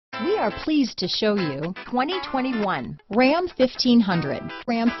We are pleased to show you 2021 Ram 1500.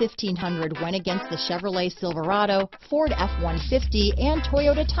 Ram 1500 went against the Chevrolet Silverado, Ford F-150, and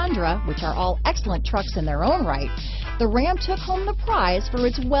Toyota Tundra, which are all excellent trucks in their own right. The Ram took home the prize for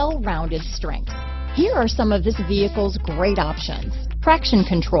its well-rounded strengths. Here are some of this vehicle's great options: traction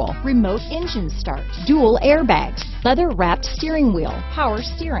control, remote engine start, dual airbags, leather-wrapped steering wheel, power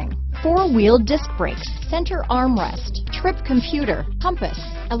steering, four-wheel disc brakes, center armrest, trip computer, compass,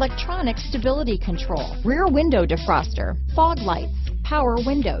 electronic stability control, rear window defroster, fog lights, power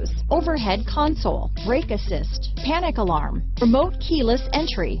windows, overhead console, brake assist, panic alarm, remote keyless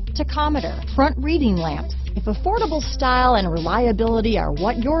entry, tachometer, front reading lamps. If affordable style and reliability are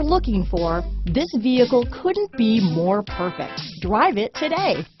what you're looking for, this vehicle couldn't be more perfect. Drive it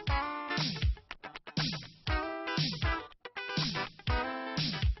today.